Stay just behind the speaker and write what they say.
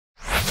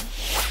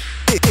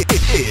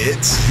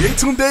It's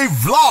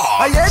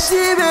YETUNDEVLOGS.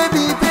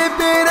 YETUNDEVLOGS.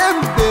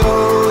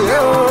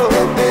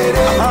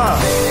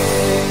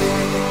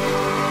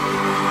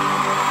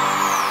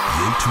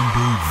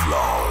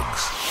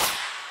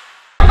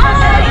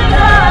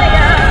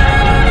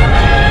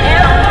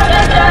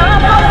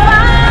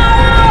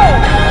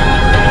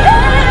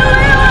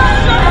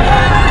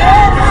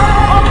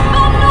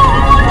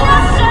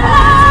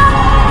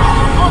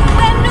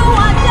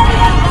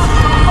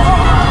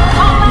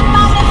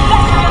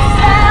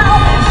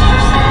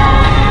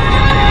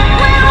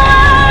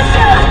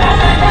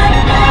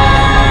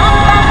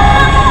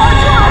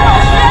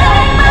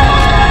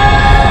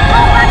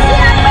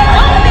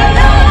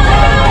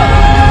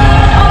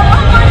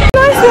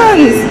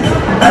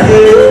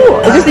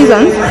 Just these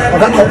ones? I'm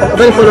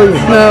going to follow you.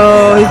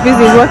 No, he's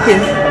busy, he's working.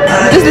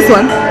 Just this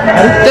one?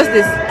 Just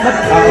this?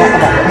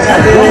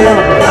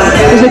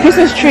 There's a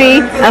Christmas tree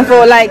and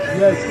for like...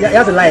 Yes, you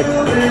have the light.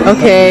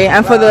 Okay,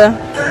 and for the...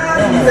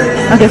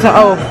 Okay, so,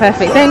 oh,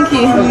 perfect. Thank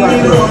you.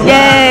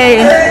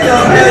 Yay!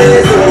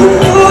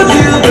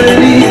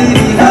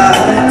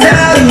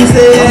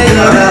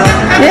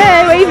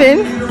 Yay,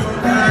 waving.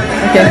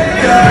 Okay.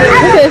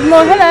 Okay, there's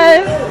more.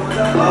 Hello.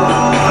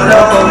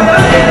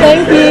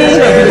 Thank you.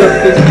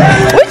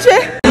 Which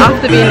way?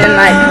 After being in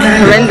like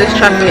horrendous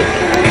traffic,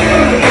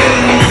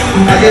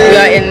 we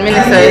are in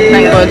Minnesota,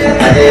 thank God.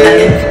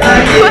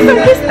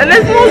 And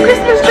there's more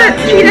Christmas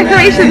tree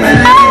decorations.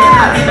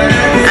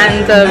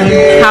 And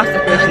house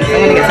decorations. I'm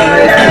gonna get some of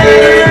those.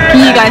 Can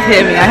you guys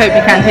hear me? I hope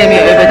you can hear me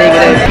over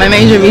David. My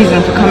major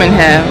reason for coming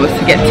here was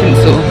to get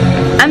tinsel.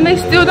 And they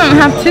still don't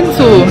have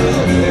tinsel.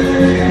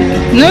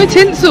 No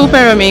tinsel,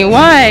 Fermi.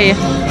 Why?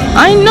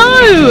 I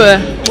know!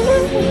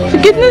 For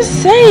goodness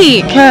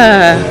sake!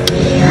 For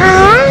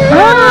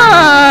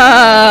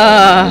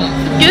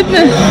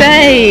goodness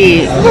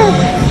sake!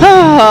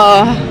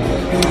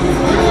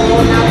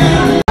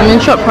 I'm in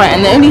ShopRite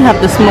and they only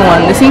have the small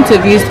one. They seem to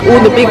have used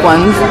all the big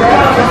ones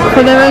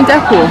for their own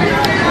decor.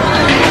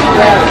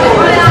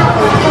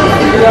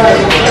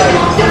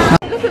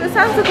 Look at the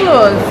Santa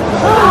Claus!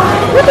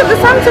 Look at the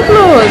Santa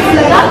Claus!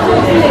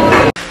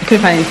 I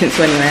couldn't find any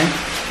tinsel anywhere.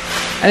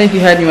 I don't know if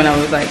you heard me when I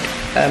was like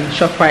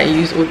ShopRite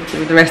used all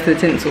the rest of the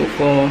tinsel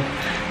for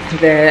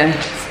their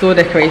store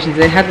decorations.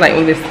 They had like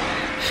all this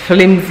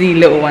flimsy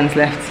little ones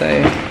left, so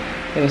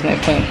there was no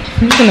point.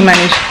 I'm just going to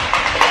manage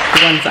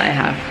the ones that I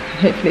have.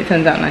 Hopefully it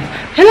turns out nice.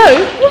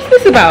 Hello, what's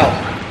this about?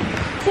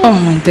 Oh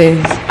my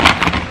days.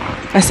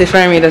 That's if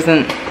Fermi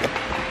doesn't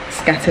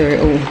scatter it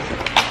all.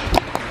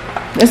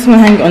 Let's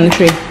hang it on the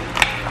tree.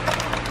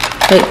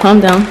 Wait,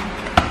 calm down.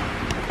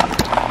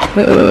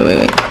 Wait.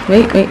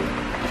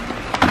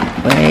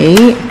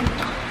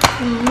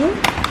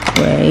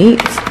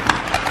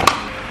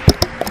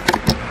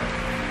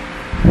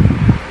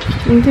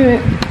 You can do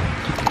it.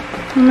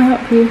 I'm gonna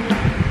help you.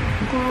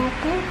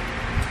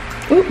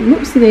 Oh,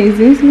 whoopsie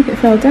daisies, look, it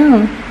fell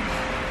down.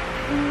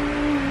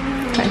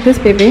 Like this,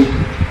 baby.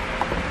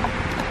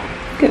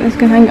 Look at this,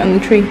 go hang it on the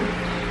tree.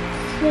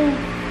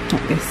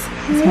 Like this.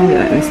 Let's hang it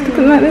like this. Look at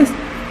it like this.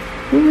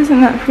 Oh, isn't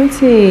that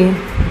pretty?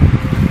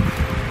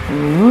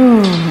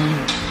 Oh,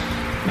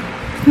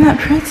 isn't that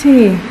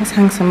pretty? Let's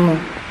hang some more.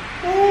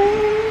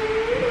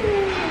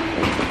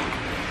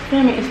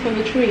 Fermi, it's for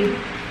the tree.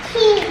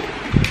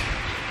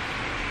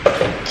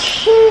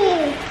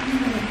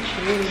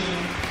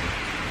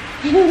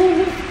 Look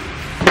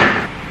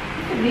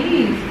at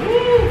these.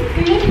 Ooh,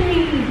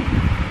 green.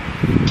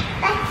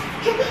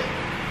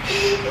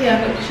 Yeah,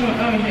 I've got to show you.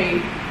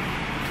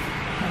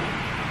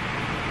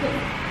 Look.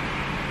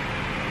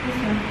 This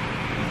one.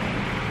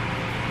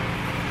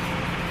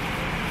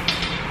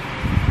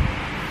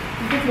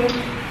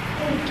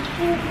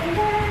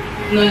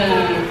 No.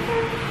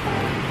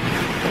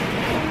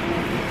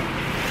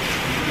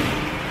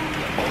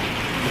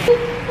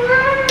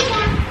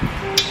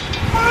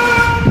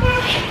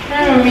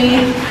 Fermi.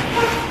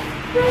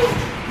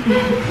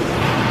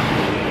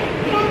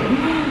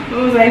 What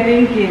was I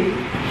thinking?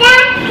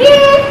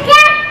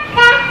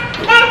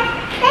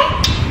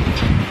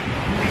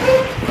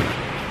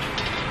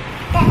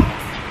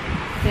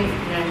 Thank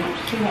you very much.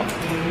 Too hot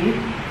for me.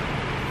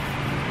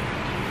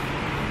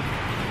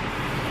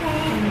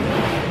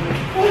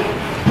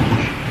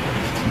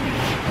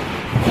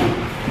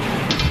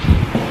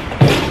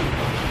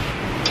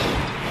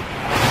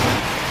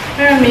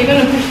 Fermi, you're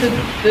gonna push the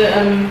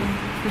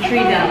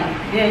tree down.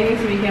 Yeah, you need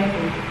to be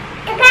careful.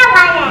 No,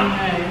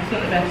 it's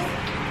not the best.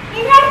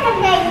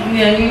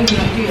 Yeah, you need to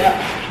not do that.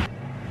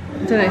 I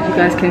don't know if you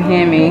guys can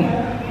hear me.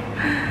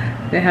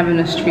 They're having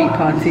a street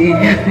party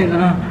in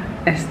our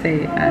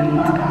estate and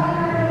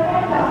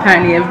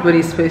apparently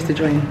everybody's supposed to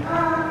join.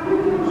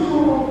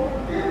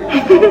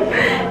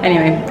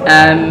 Anyway,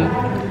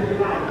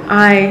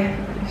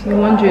 if you're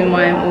wondering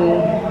why I'm all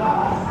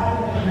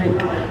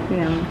like, you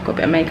know, got a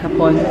bit of makeup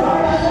on,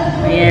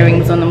 my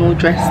earrings on, I'm all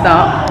dressed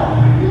up.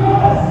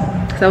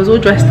 Because I was all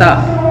dressed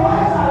up,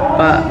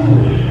 but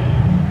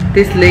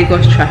this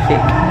Lagos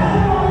traffic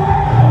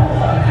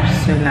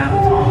is so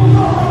loud.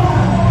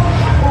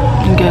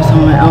 You can go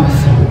somewhere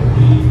else.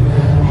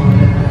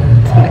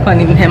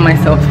 can't even hear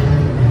myself.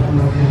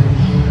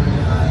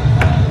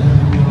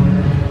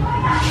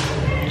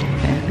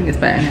 Okay, I think it's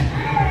better now.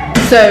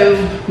 So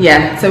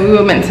yeah, so we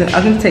were meant to, I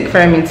was going to take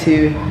Fermi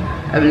to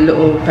a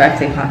little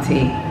birthday party,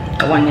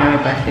 a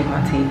 1-year-old birthday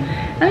party,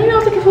 and you know, I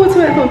was looking forward to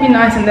it. I thought it would be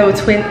nice, and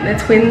they're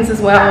twins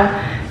as well,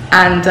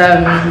 and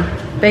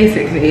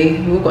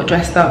basically we all got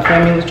dressed up.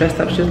 Fermi was dressed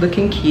up, she was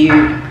looking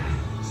cute.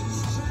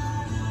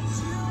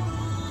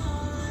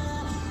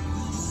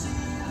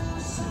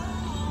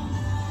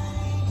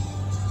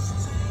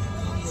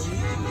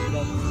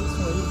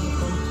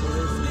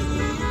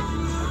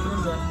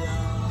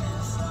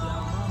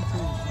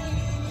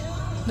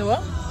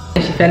 What?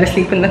 She fell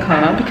asleep in the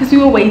car because we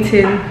were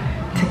waiting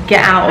to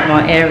get out of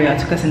our area. It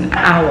took us an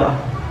hour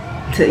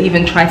to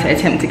even try to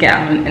attempt to get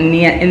out, and in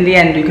the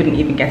end we couldn't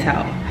even get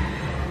out.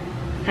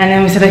 And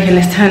then we said, okay,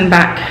 let's turn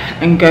back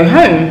and go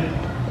home.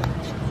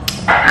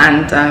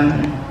 And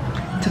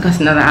it took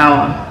us another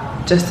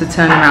hour just to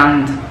turn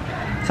around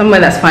somewhere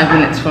that's 5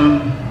 minutes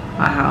from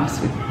our house.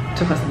 It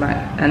took us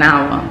about an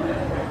hour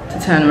to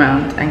turn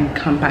around and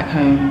come back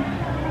home.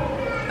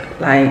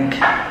 Like,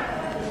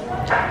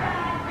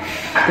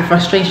 the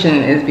frustration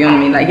is beyond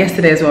me. Like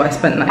yesterday as well, I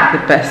spent like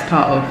the best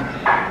part of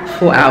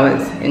 4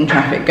 hours in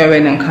traffic,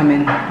 going and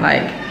coming,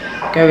 like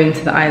going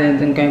to the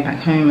island and going back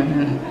home, and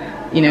then,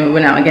 you know,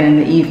 went out again in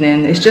the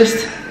evening. It's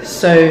just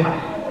so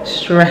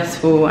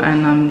stressful,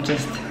 and I'm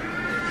just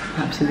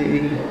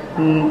absolutely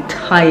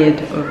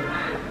tired of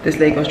this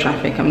Lagos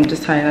traffic. I'm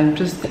just tired. I'm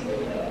just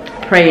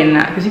praying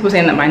that, because people are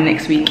saying that by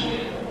next week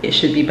it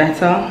should be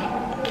better.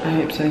 I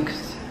hope so,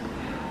 because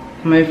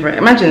I'm over it.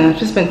 Imagine I've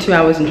just spent 2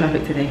 hours in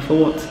traffic today for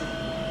what?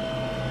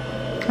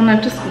 And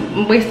I've just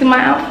wasted my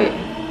outfit.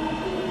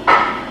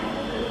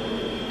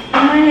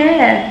 And my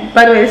hair.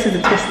 By the way, this is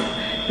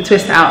the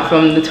twist out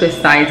from the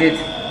twist that I did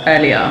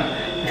earlier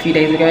a few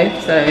days ago.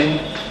 So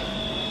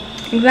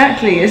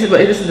exactly, this is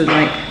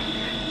like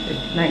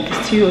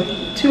it's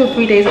two or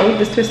 3 days old,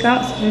 this twist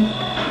out. So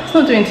it's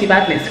not doing too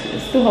badly.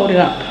 It's still holding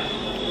up,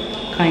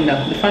 kind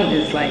of. The front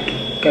is like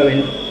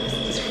going, it's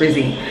just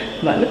frizzy,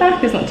 but the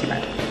back is not too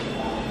bad.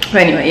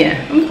 But anyway, yeah,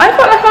 I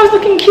felt like I was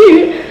looking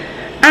cute,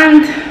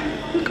 and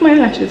look at my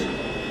eyelashes.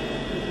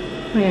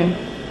 Yeah.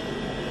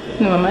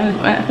 No,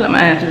 I feel like my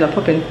eyelashes are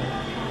popping.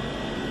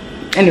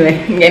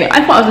 Anyway, yeah,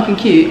 I thought I was looking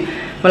cute.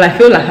 Well, I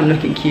feel like I'm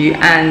looking cute,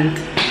 and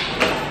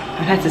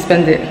I've had to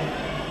spend it at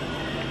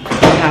the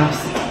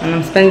house. And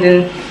I'm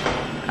spending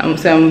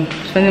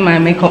my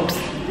makeups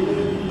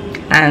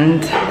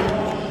and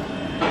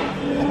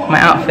my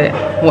outfit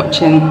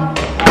watching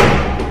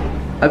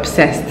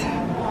Obsessed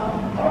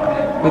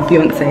with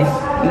Beyonce.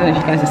 I don't know if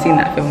you guys have seen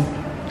that film,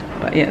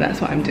 but yeah, that's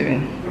what I'm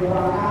doing.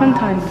 Fun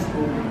times.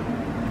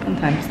 Fun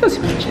times. It's not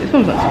super much. This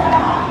film's not super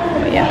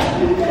bad. But yeah,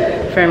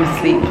 Fermi's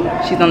asleep.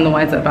 She's none the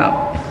wiser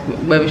about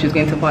whether she was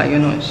going to party or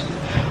not.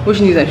 All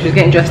she knew that she was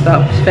getting dressed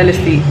up. She fell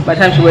asleep. By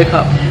the time she woke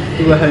up,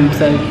 we were home.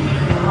 So yeah,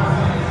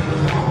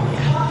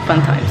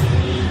 fun times.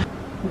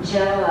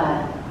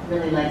 Joe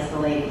really likes the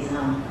ladies,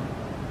 huh?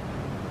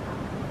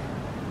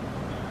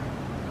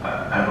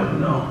 I wouldn't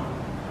know.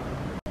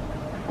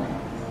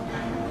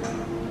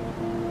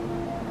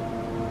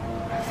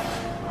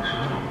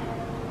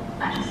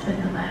 I just spent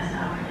the last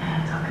hour and a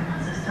half talking my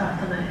sister off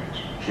the ledge.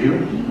 She?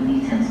 He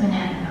believes Tim's been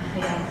having an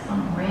affair with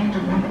some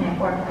random woman at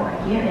work for a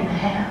year and a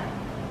half.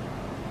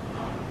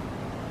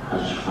 How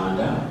did you find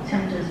out?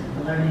 Tim just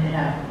blurted it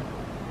out.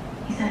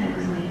 He said he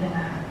was leaving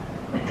her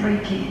with 3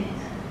 kids.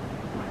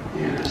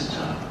 Yeah, that's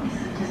tough. It's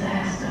a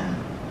disaster.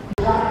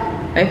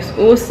 It's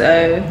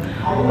also,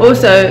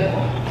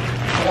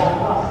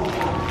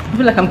 I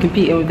feel like I'm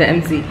competing with the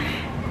MC.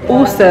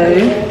 Also,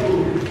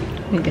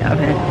 let me get out of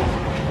here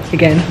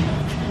again.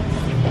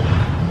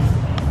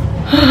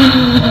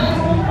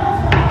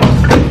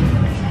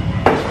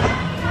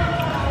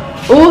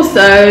 Also,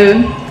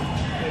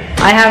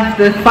 I have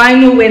the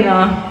final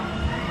winner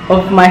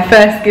of my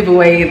first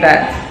giveaway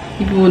that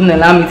people wouldn't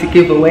allow me to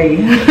give away.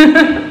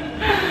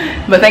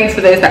 But thanks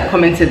for those that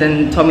commented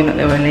and told me that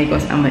they were in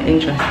Lagos and were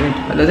interested.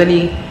 But there's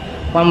only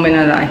one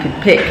winner that I could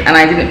pick, and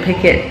I didn't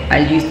pick it. I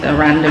used a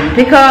random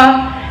picker,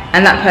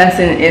 and that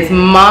person is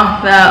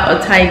Martha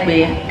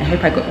Otaigwe. I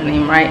hope I got the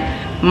name right.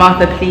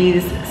 Martha,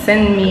 please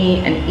send me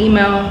an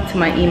email to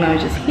my email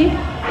just here.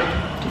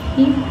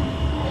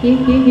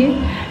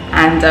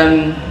 And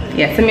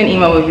yeah, send me an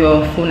email with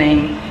your full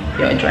name,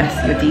 your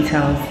address, your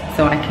details,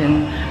 so I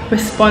can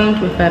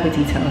respond with further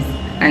details.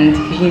 And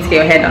you need to get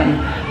your hair done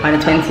by the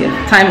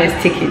 20th. Time is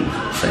ticking,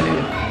 so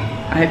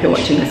I hope you're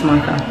watching this,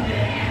 Martha.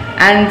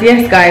 And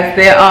yes, guys,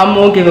 there are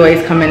more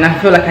giveaways coming. I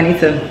feel like I need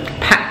to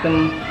pack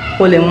them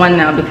all in one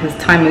now because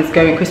time is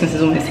going. Christmas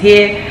is almost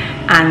here,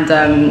 and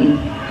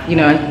you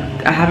know,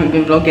 I haven't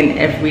been vlogging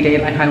every day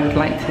like I would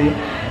like to.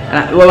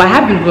 Well, I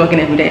have been vlogging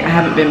every day. I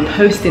haven't been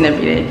posting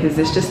every day because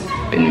it's just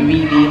been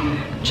really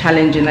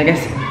challenging, I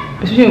guess,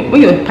 especially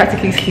when you're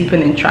practically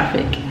sleeping in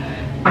traffic.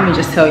 Let me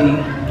just tell you,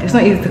 it's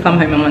not easy to come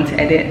home and want to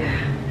edit,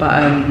 but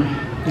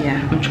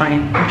yeah, I'm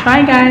trying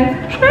guys,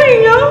 I'm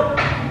trying,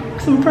 y'all.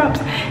 Some props.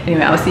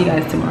 Anyway, I'll see you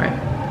guys tomorrow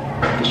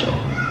for sure.